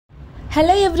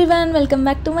Hello everyone, welcome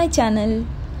back to my channel.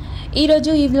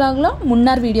 ఈరోజు ఈ వ్లాగ్లో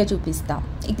మున్నార్ వీడియో చూపిస్తాం.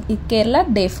 Kerala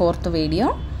day 4th video.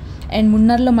 And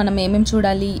మున్నార్లో మనం ఏమేమి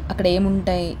చూడాలి, అక్కడ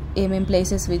ఏముంటాయి, ఏమేమి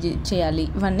ప్లేసెస్ విజిట్ చేయాలి,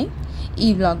 ఇవన్నీ ఈ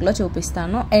వ్లాగ్లో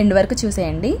చూపిస్తాను. ఎండ్ వరకు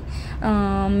చూసేయండి.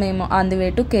 మేము on the way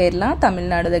to Kerala,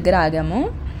 Tamil Nadu దగ్గర ఆగాము.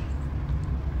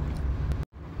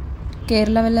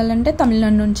 కేరళ వెళ్ళాలంటే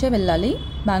తమిళనాడు నుంచే వెళ్ళాలి,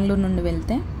 బెంగళూరు నుండి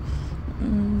వెళ్తే.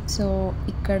 సో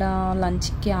ఇక్కడ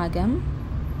లంచ్కి ఆగాం.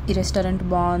 ఈ రెస్టారెంట్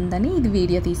బాగుందని ఇది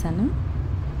వీడియో తీశాను.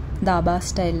 దాబా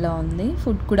స్టైల్లో ఉంది,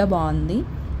 ఫుడ్ కూడా బాగుంది.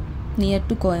 Near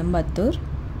to Coimbatore.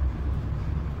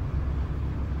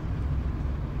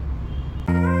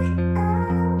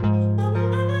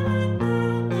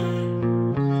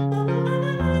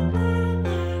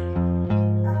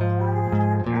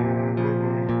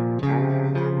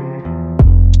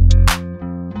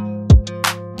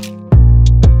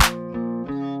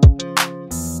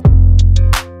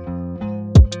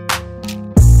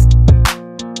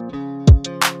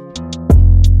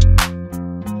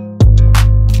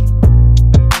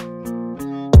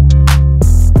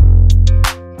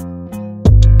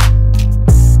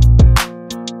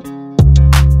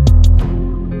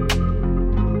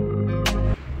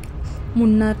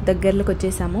 మున్నార్ దగ్గరలోకి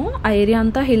వచ్చేసాము. ఆ ఏరియా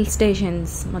అంతా హిల్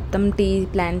స్టేషన్స్, మొత్తం టీ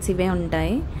ప్లాంట్స్ ఇవే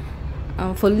ఉంటాయి.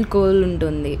 ఫుల్ కూల్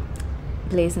ఉంటుంది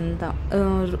ప్లేస్ అంతా.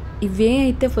 ఇవే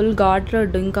అయితే ఫుల్ ఘాట్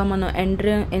రోడ్. ఇంకా మనం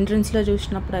ఎంట్రన్స్లో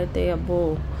చూసినప్పుడు అయితే అబ్బో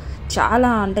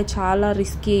చాలా అంటే చాలా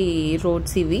రిస్కీ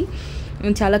రోడ్స్ ఇవి.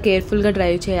 చాలా కేర్ఫుల్గా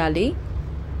డ్రైవ్ చేయాలి.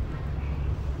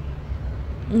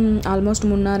 ఆల్మోస్ట్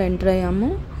మున్నార్ ఎంటర్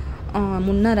అయ్యాము.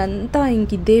 మున్నార్ అంతా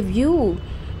ఇంక ఇదే వ్యూ,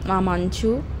 ఆ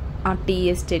మంచు, ఆ టీ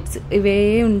ఎస్టేట్స్ ఇవే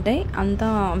ఉంటాయి. అంతా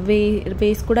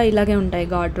వేస్ కూడా ఇలాగే ఉంటాయి,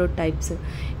 ఘాట్ రోడ్ టైప్స్.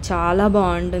 చాలా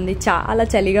బాగుంటుంది, చాలా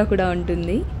చలిగా కూడా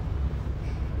ఉంటుంది.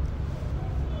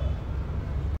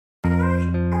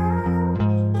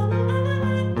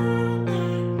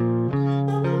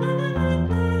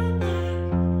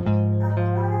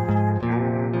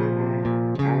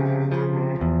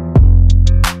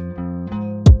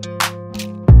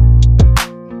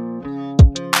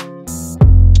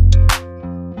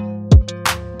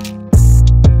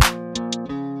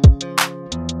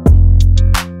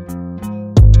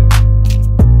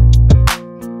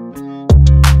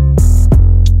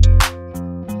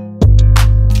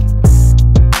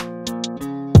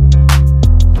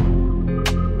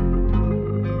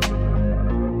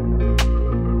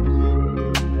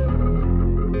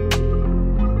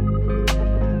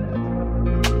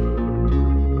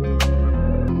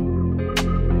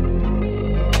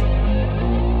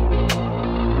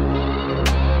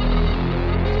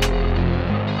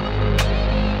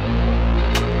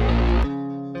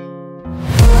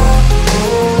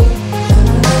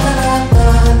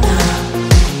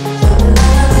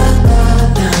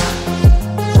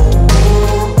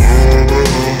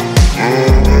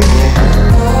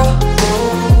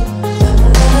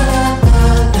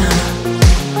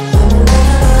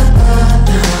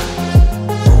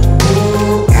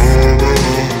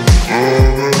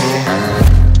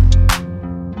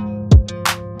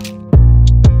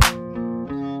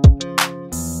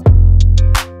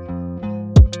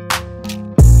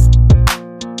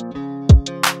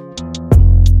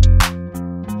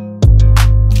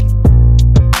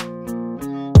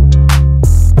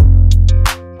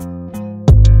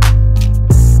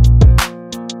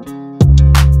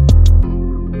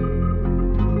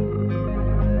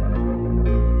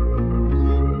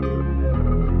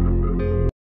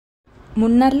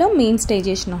 మున్నార్లో మెయిన్ స్టే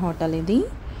చేసిన హోటల్ ఇది.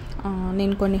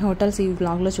 నేను కొన్ని హోటల్స్ ఈ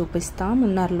వ్లాగ్లో చూపిస్తాను.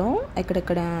 మున్నార్లో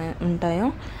ఎక్కడెక్కడ ఉంటాయో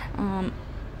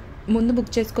ముందు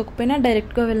బుక్ చేసుకోకపోయినా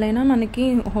డైరెక్ట్గా వెళ్ళైనా మనకి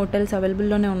హోటల్స్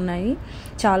అవైలబుల్లోనే ఉన్నాయి.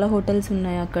 చాలా హోటల్స్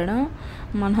ఉన్నాయి అక్కడ.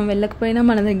 మనం వెళ్ళకపోయినా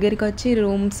మన దగ్గరికి వచ్చి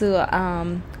రూమ్స్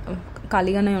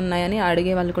ఖాళీగానే ఉన్నాయని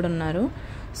అడిగే వాళ్ళు కూడా ఉన్నారు.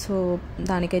 సో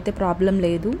దానికైతే ప్రాబ్లం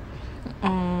లేదు.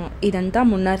 ఇదంతా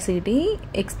మున్నార్ సిటీ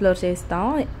ఎక్స్ప్లోర్ చేస్తాం.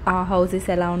 ఆ హౌసెస్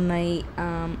ఎలా ఉన్నాయి,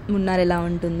 మున్నార్ ఎలా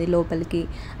ఉంటుంది లోపలికి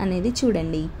అనేది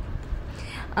చూడండి.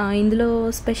 ఇందులో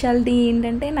స్పెషాలిటీ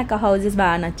ఏంటంటే నాకు ఆ హౌసెస్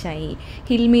బాగా నచ్చాయి.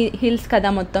 హిల్స్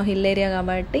కదా, మొత్తం హిల్ ఏరియా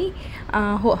కాబట్టి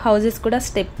హౌసెస్ కూడా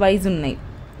స్టెప్ వైజ్ ఉన్నాయి.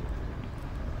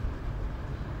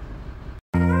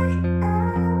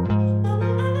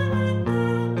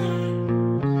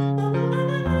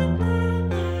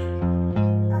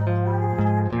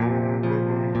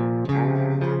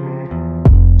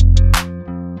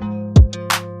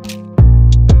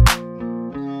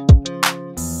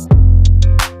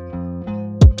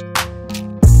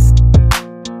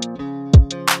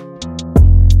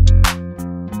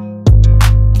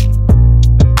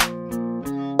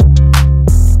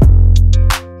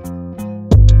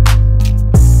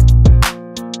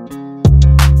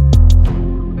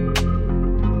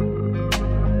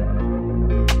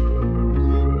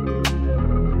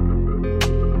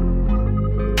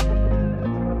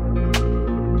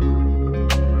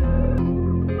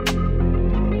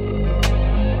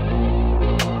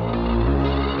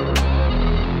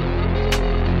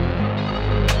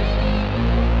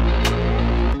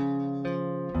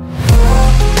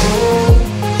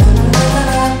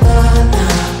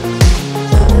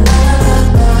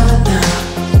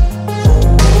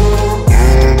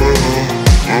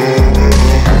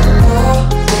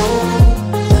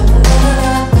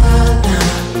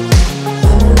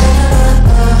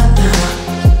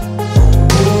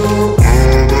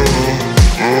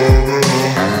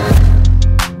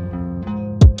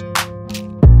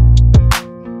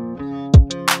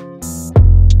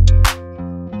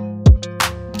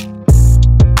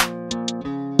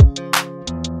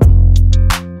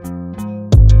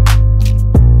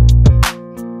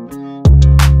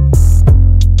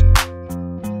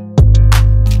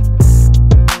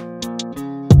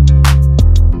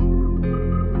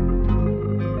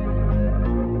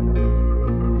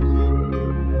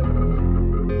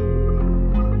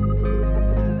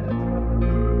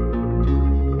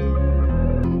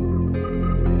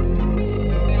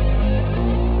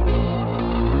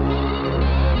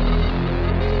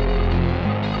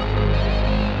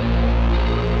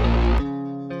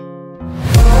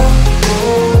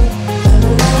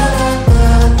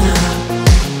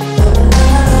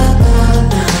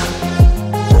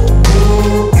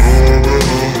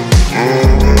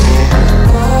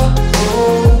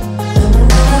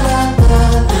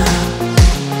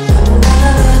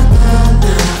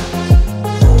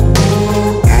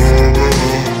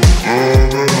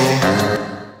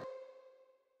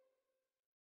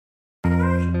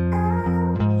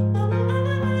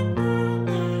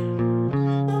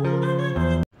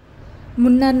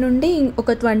 మున్నార్ నుండి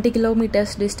ఒక 20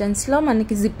 కిలోమీటర్స్ డిస్టెన్స్లో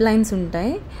మనకి జిప్ లైన్స్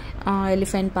ఉంటాయి.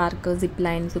 ఎలిఫెంట్ పార్క్, జిప్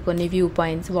లైన్స్, కొన్ని వ్యూ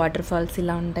పాయింట్స్, వాటర్ ఫాల్స్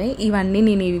ఇలా ఉంటాయి. ఇవన్నీ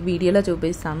నేను ఈ వీడియోలో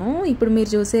చూపిస్తాను. ఇప్పుడు మీరు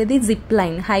చూసేది zip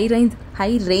line,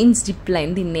 high range zip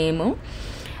line దీని నేము.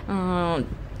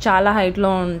 చాలా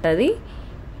హైట్లో ఉంటుంది.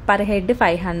 పర్ హెడ్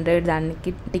 500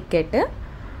 దానికి టికెట్.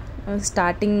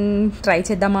 స్టార్టింగ్ ట్రై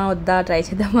చేద్దామా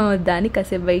వద్దా అని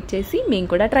కాసేపు వెయిట్ చేసి మేము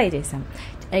కూడా ట్రై చేసాం.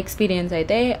 ఎక్స్పీరియన్స్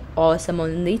అయితే ఆసమ్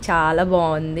ఉంది, చాలా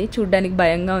బాగుంది. చూడ్డానికి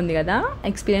భయంగా ఉంది కదా,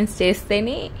 ఎక్స్పీరియన్స్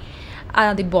చేస్తేనే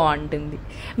అది బాగుంటుంది.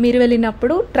 మీరు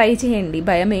వెళ్ళినప్పుడు ట్రై చేయండి,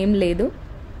 భయం ఏం లేదు,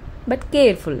 but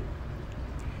careful.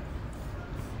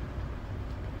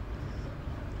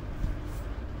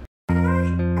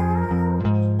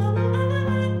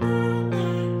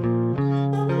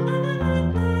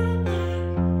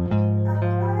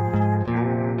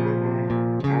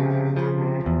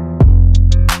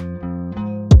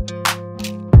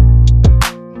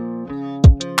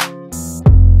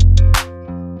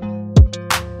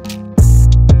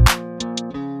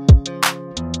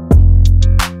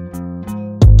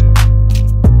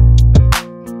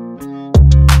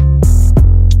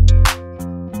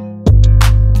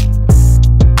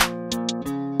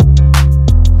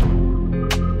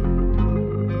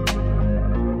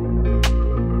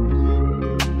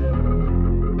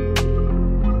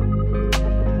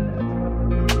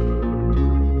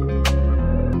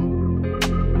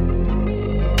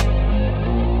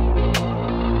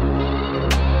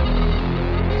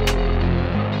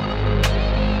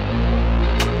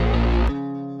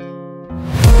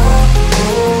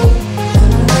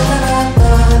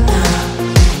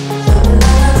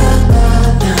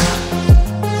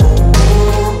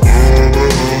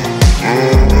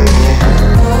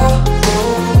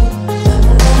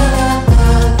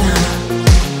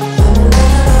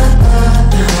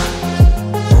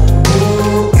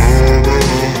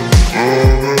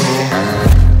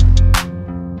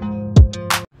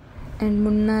 And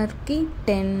మున్నార్కి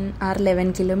 10 or 11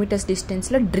 kilometres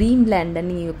డిస్టెన్స్లో డ్రీమ్ ల్యాండ్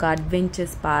అని ఒక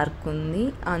అడ్వెంచర్స్ పార్క్ ఉంది.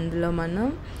 అందులో మనం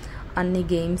అన్ని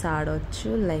గేమ్స్ ఆడవచ్చు.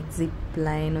 లైక్ జిప్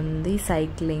లైన్ ఉంది,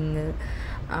 సైక్లింగ్,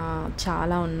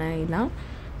 చాలా ఉన్నాయి. ఇలా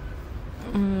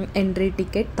entry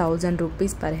ticket 1000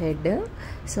 rupees per head.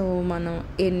 So మనం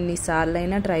ఎన్నిసార్లు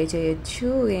అయినా ట్రై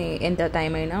చేయొచ్చు, ఎంత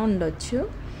టైం అయినా ఉండొచ్చు.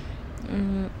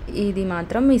 ఇది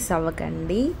మాత్రం మిస్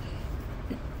అవ్వకండి.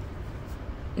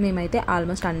 మేమైతే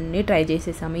ఆల్మోస్ట్ అన్నీ ట్రై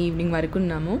చేసేసాము. ఈవినింగ్ వరకు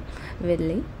ఉన్నాము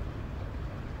వెళ్ళి.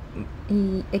 ఈ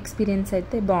ఎక్స్పీరియన్స్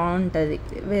అయితే బాగుంటుంది.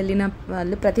 వెళ్ళిన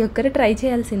వాళ్ళు ప్రతి ఒక్కరు ట్రై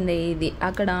చేయాల్సిందే ఇది.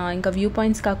 అక్కడ ఇంకా వ్యూ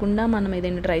పాయింట్స్ కాకుండా మనం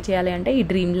ఏదైనా ట్రై చేయాలి అంటే ఈ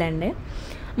డ్రీమ్ ల్యాండే.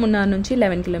 మున్నార్ నుంచి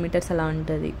 11 కిలోమీటర్స్ అలా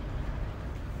ఉంటుంది.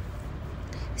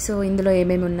 సో ఇందులో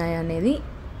ఏమేమి ఉన్నాయో అనేది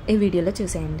ఈ వీడియోలో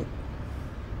చూసేయండి.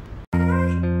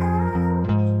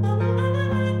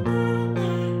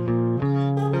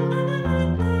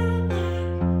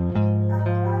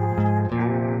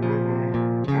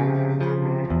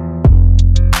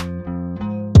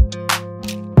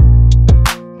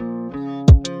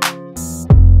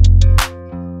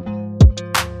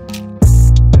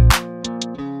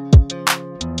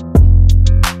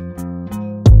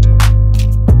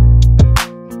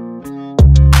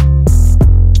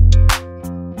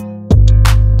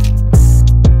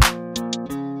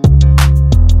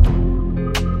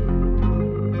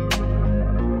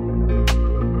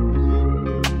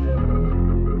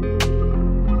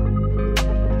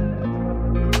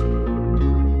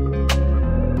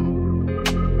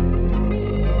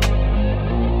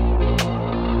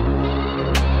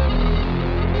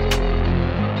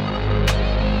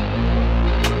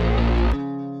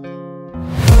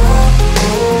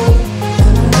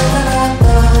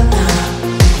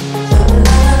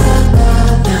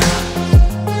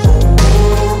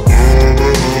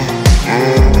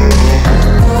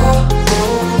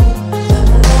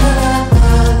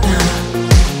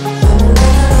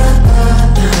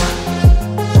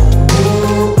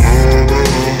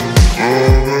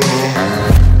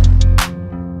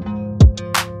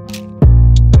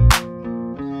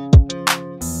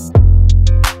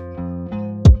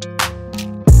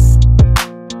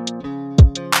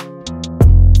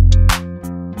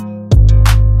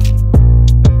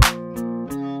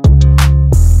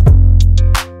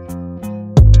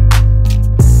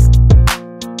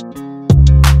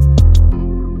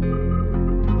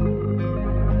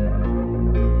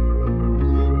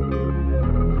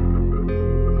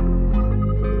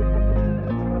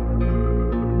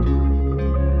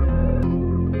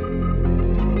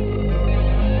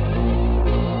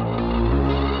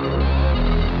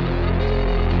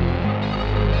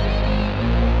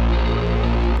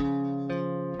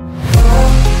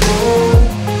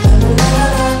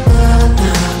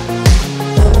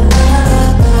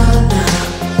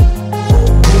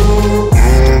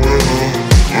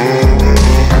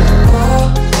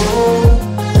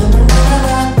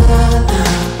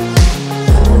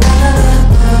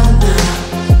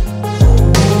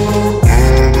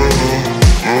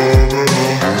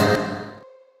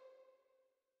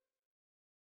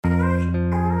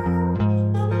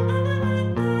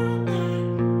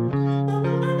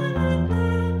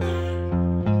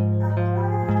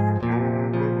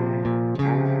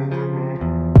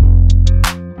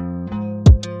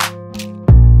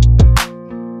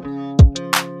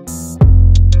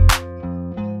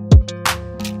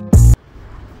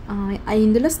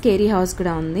 ఇందులో స్కేరీ హౌస్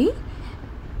కూడా ఉంది.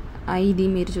 ఇది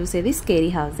మీరు చూసేది స్కేరీ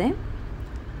హౌసే.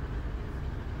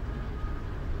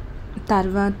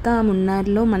 తర్వాత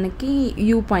మున్నార్లో మనకి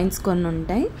వ్యూ పాయింట్స్ కొన్ని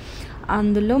ఉంటాయి.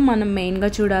 అందులో మనం మెయిన్గా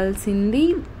చూడాల్సింది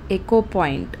ఎకో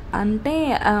పాయింట్, అంటే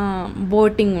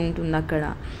బోటింగ్ ఉంటుంది అక్కడ.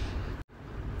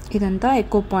 ఇదంతా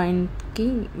ఎకో పాయింట్కి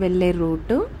వెళ్ళే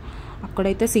రూట్.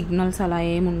 అక్కడైతే సిగ్నల్స్ అలా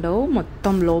ఏమి ఉండవు,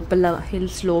 మొత్తం లోపల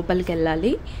హిల్స్ లోపలికి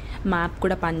వెళ్ళాలి. మ్యాప్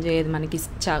కూడా పనిచేయదు మనకి,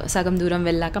 సగం దూరం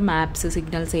వెళ్ళాక మ్యాప్స్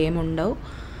సిగ్నల్స్ ఏమి ఉండవు.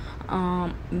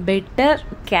 బెటర్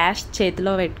క్యాష్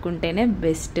చేతిలో పెట్టుకుంటేనే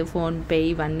బెస్ట్. ఫోన్పే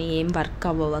ఇవన్నీ ఏం వర్క్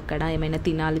అవ్వవు అక్కడ, ఏమైనా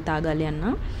తినాలి తాగాలి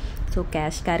అన్నా. సో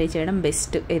క్యాష్ క్యారీ చేయడం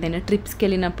బెస్ట్. ఏదైనా ట్రిప్స్కి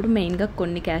వెళ్ళినప్పుడు మెయిన్గా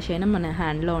కొన్ని క్యాష్ అయినా మన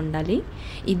హ్యాండ్లో ఉండాలి.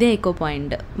 ఇదే echo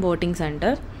point boating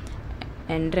centre.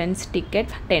 Entrance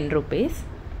ticket 10 rupees.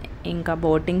 ఇంకా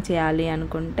బోటింగ్ చేయాలి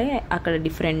అనుకుంటే అక్కడ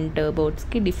డిఫరెంట్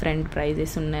బోట్స్కి డిఫరెంట్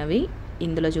ప్రైజెస్ ఉన్నవి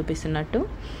ఇందులో చూపిస్తున్నట్టు.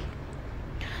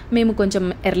 మేము కొంచెం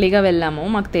ఎర్లీగా వెళ్ళాము,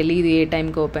 మాకు తెలియదు ఏ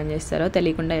టైంకి ఓపెన్ చేస్తారో,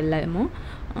 తెలియకుండా వెళ్ళాము.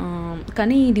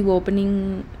 కానీ ఇది ఓపెనింగ్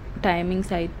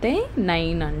టైమింగ్స్ అయితే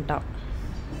 9 అంట.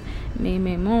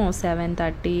 మేమేమో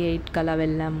 7:30, 8 కలా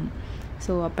వెళ్ళాము.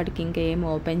 సో అప్పటికి ఇంకేం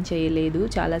ఓపెన్ చేయలేదు,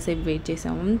 చాలాసేపు వెయిట్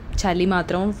చేసాము. చలి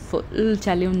మాత్రం ఫుల్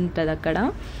చలి ఉంటుంది అక్కడ.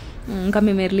 ఇంకా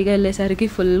మేము ఎర్లీగా వెళ్ళేసరికి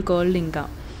ఫుల్ కోల్డ్. ఇంకా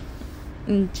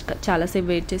చాలాసేపు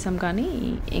వెయిట్ చేసాం కానీ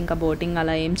ఇంకా బోటింగ్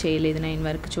అలా ఏం చేయలేదు. 9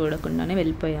 వరకు చూడకుండానే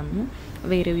వెళ్ళిపోయాము,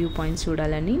 వేరే వ్యూ పాయింట్స్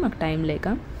చూడాలని, మాకు టైం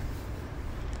లేక.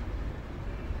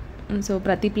 సో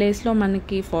ప్రతి ప్లేస్లో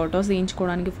మనకి ఫొటోస్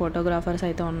తీయించుకోవడానికి ఫోటోగ్రాఫర్స్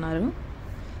అయితే ఉన్నారు,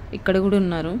 ఇక్కడ కూడా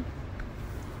ఉన్నారు.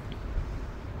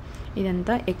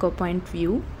 ఇదంతా ఎకో పాయింట్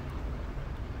వ్యూ.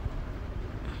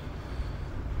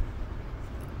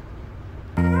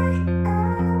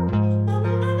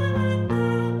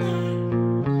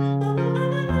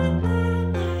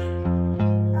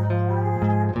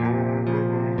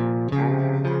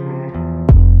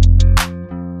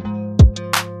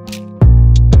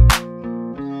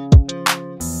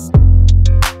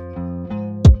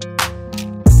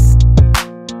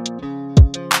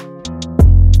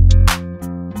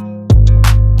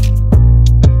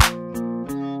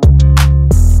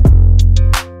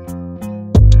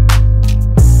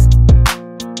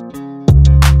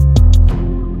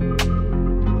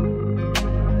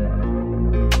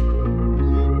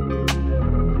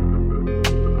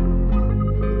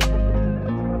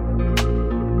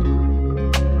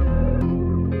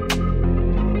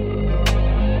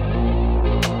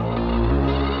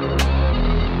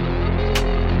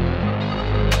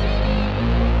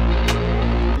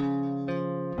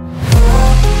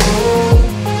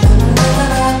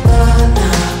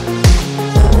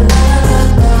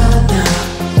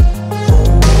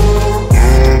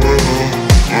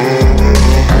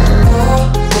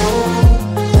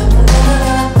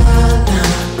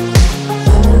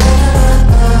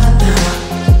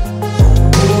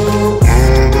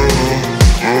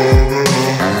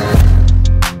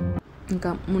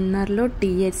 ఇంకా మున్నార్లో టీ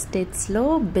ఎస్టేట్స్లో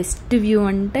బెస్ట్ వ్యూ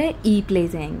అంటే ఈ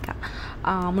ప్లేసే. ఇంకా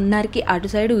మున్నార్కి అటు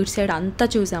సైడ్ ఇటు సైడ్ అంతా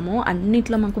చూసాము,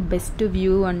 అన్నిట్లో మాకు బెస్ట్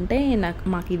వ్యూ అంటే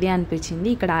మాకు ఇదే అనిపించింది.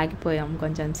 ఇక్కడ ఆగిపోయాము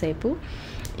కొంచెం సేపు.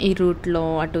 ఈ రూట్లో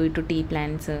అటు ఇటు టీ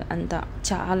ప్లాంట్స్ అంతా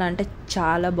చాలా అంటే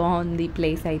చాలా బాగుంది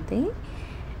ప్లేస్ అయితే.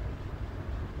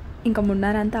 ఇంకా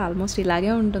మున్నార్ అంతా ఆల్మోస్ట్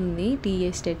ఇలాగే ఉంటుంది టీ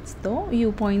ఎస్టేట్స్తో.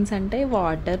 వ్యూ పాయింట్స్ అంటే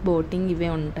వాటర్, బోటింగ్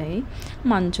ఇవే ఉంటాయి,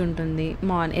 మంచు ఉంటుంది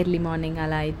ఎర్లీ మార్నింగ్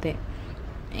అలా అయితే.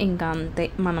 ఇంకా అంతే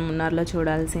మనం మున్నార్లో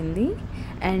చూడాల్సింది.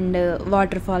 అండ్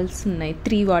వాటర్ ఫాల్స్ ఉన్నాయి,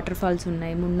 3 వాటర్ ఫాల్స్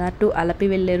ఉన్నాయి. మున్నార్ టు అలపి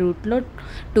వెళ్ళే రూట్లో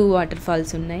 2 వాటర్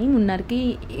ఫాల్స్ ఉన్నాయి. మున్నార్కి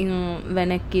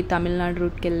వెనక్కి తమిళనాడు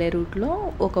రూట్కి వెళ్ళే రూట్లో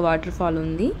ఒక వాటర్ ఫాల్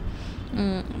ఉంది.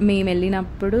 మేము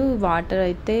వెళ్ళినప్పుడు వాటర్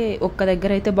అయితే ఒక్క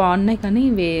దగ్గర అయితే బాగున్నాయి, కానీ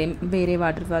వేరే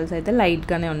వాటర్ ఫాల్స్ అయితే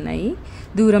లైట్గానే ఉన్నాయి,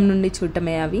 దూరం నుండి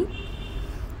చూడటమే అవి.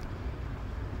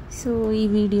 సో ఈ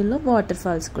వీడియోలో వాటర్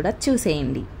ఫాల్స్ కూడా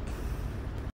చూసేయండి.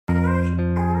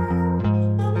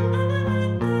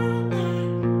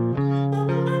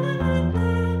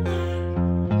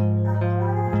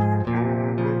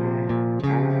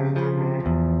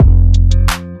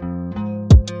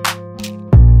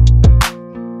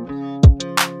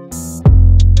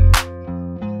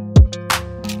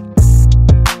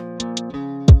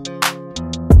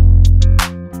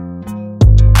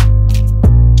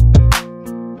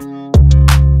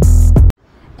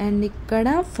 అండ్ ఇక్కడ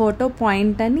ఫోటో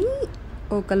పాయింట్ అని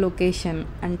ఒక లొకేషన్,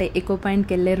 అంటే ఎకో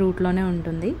పాయింట్కి వెళ్ళే రూట్లోనే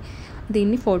ఉంటుంది.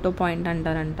 దీన్ని ఫోటో పాయింట్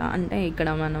అంటారంట. అంటే ఇక్కడ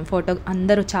మనం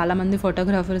అందరూ చాలామంది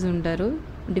ఫోటోగ్రాఫర్స్ ఉంటారు,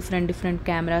 డిఫరెంట్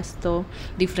కెమెరాస్తో,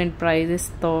 డిఫరెంట్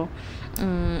ప్రైజెస్తో.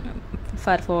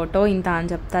 ఫర్ ఫోటో ఇంత అని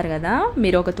చెప్తారు కదా,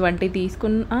 మీరు ఒక 20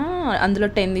 తీసుకున్నా, అందులో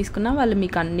 10 తీసుకున్నా వాళ్ళు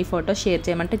మీకు అన్ని ఫొటోస్ షేర్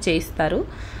చేయమంటే చేస్తారు.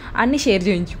 అన్నీ షేర్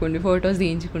చేయించుకోండి ఫొటోస్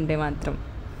తీయించుకుంటే మాత్రం.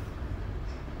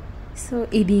 సో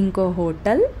ఇది ఇంకో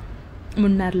హోటల్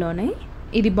మున్నార్లోనే,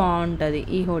 ఇది బాగుంటుంది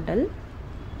ఈ హోటల్.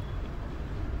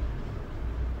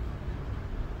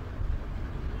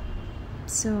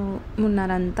 సో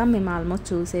మున్నార్ అంతా మేము ఆల్మోస్ట్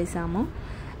చూసేసాము.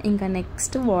 ఇంకా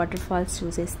నెక్స్ట్ వాటర్ ఫాల్స్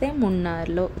చూసేస్తే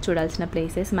మున్నార్లో చూడాల్సిన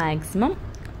ప్లేసెస్ మ్యాక్సిమం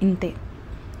ఇంతే.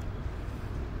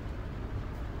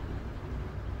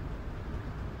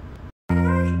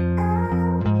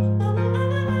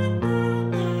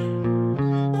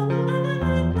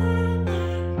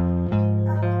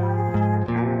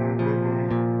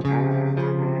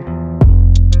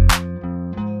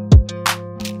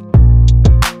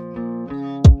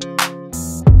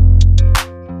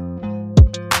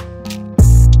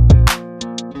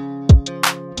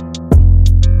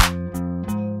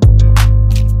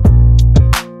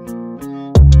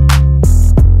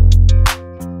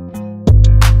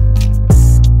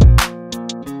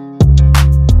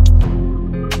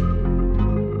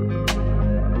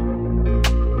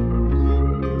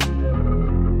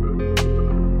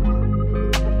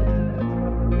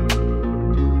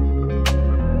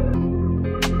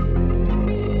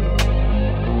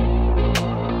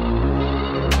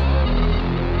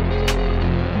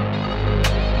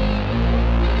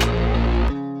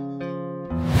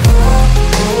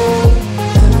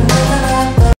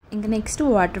 ఇంకా నెక్స్ట్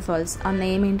వాటర్ ఫాల్స్, ఆ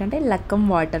నేమ్ ఏంటంటే Lakkam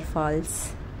water falls.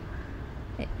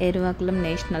 ఎరువకులం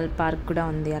national park కూడా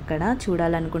ఉంది అక్కడ,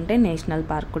 చూడాలనుకుంటే నేషనల్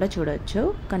పార్క్ కూడా చూడవచ్చు,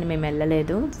 కానీ మేము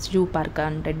వెళ్ళలేదు. జూ పార్క్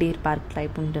అంటే డీర్ పార్క్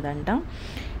టైప్ ఉంటుందంట.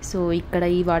 సో ఇక్కడ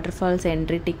ఈ వాటర్ ఫాల్స్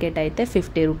ఎంట్రీ టికెట్ అయితే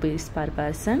 50 రూపీస్ పర్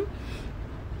పర్సన్.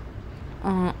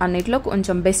 అన్నిట్లో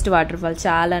కొంచెం బెస్ట్ వాటర్ ఫాల్స్,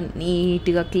 చాలా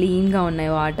నీట్గా క్లీన్గా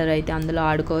ఉన్నాయి వాటర్ అయితే, అందులో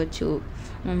ఆడుకోవచ్చు.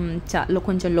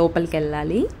 కొంచెం లోపలికి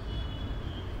వెళ్ళాలి.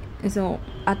 సో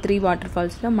ఆ 3 వాటర్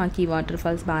ఫాల్స్లో మాకు ఈ వాటర్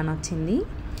ఫాల్స్ బాగా నచ్చింది.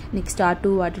 నెక్స్ట్ ఆ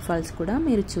 2 వాటర్ ఫాల్స్ కూడా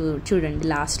మీరు చూడండి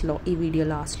లాస్ట్లో, ఈ వీడియో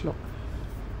లాస్ట్లో.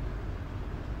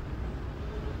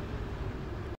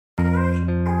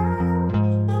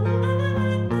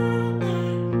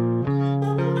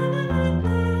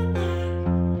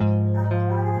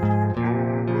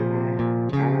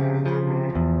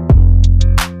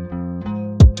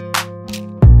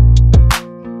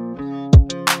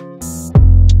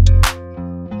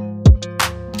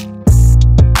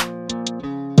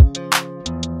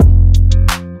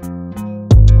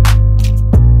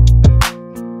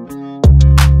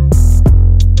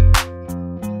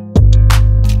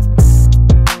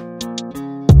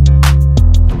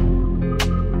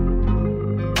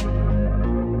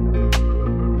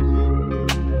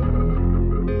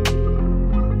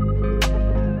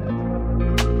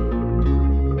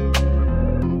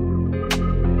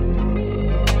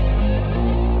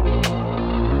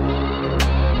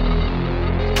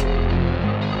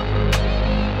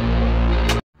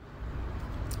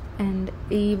 అండ్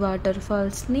ఈ వాటర్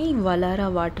ఫాల్స్ని వలారా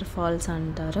వాటర్ ఫాల్స్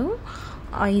అంటారు.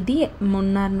 ఇది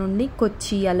మున్నార్ నుండి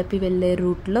కొచ్చి అలపి వెళ్ళే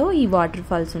రూట్లో ఈ వాటర్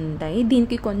ఫాల్స్ ఉంటాయి.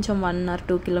 దీనికి కొంచెం 1 or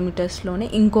 2 కిలోమీటర్స్లోనే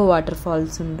ఇంకో వాటర్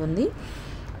ఫాల్స్ ఉంటుంది.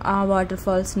 ఆ వాటర్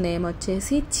ఫాల్స్ నేమ్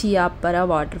వచ్చేసి చియాపరా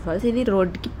వాటర్ ఫాల్స్. ఇది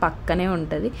రోడ్డుకి పక్కనే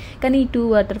ఉంటుంది, కానీ ఈ 2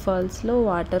 వాటర్ ఫాల్స్లో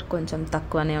వాటర్ కొంచెం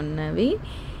తక్కువనే ఉన్నవి.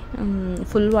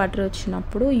 ఫుల్ వాటర్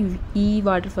వచ్చినప్పుడు ఈ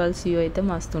వాటర్ ఫాల్స్ వ్యూ అయితే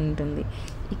మస్తు ఉంటుంది.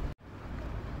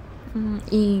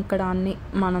 ఇక్కడ అన్ని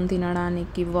మనం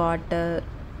తినడానికి వాటర్,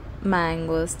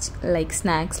 మ్యాంగోస్, లైక్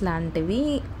స్నాక్స్ లాంటివి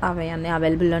అవి అన్నీ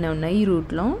అవైలబుల్లోనే ఉన్నాయి ఈ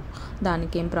రూట్లో,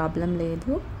 దానికి ఏం ప్రాబ్లం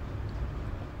లేదు.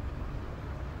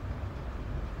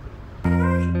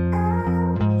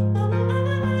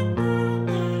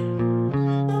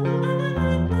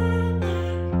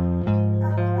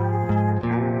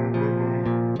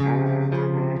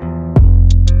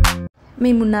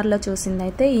 మీ మున్నార్లో చూసింది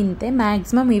అయితే ఇంతే,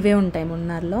 మ్యాక్సిమం ఇవే ఉంటాయి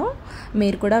మున్నార్లో.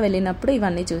 మీరు కూడా వెళ్ళినప్పుడు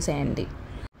ఇవన్నీ చూసేయండి.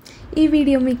 ఈ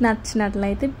వీడియో మీకు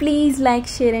నచ్చినట్లయితే please like,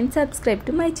 share and subscribe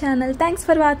to my channel. Thanks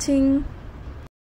for watching.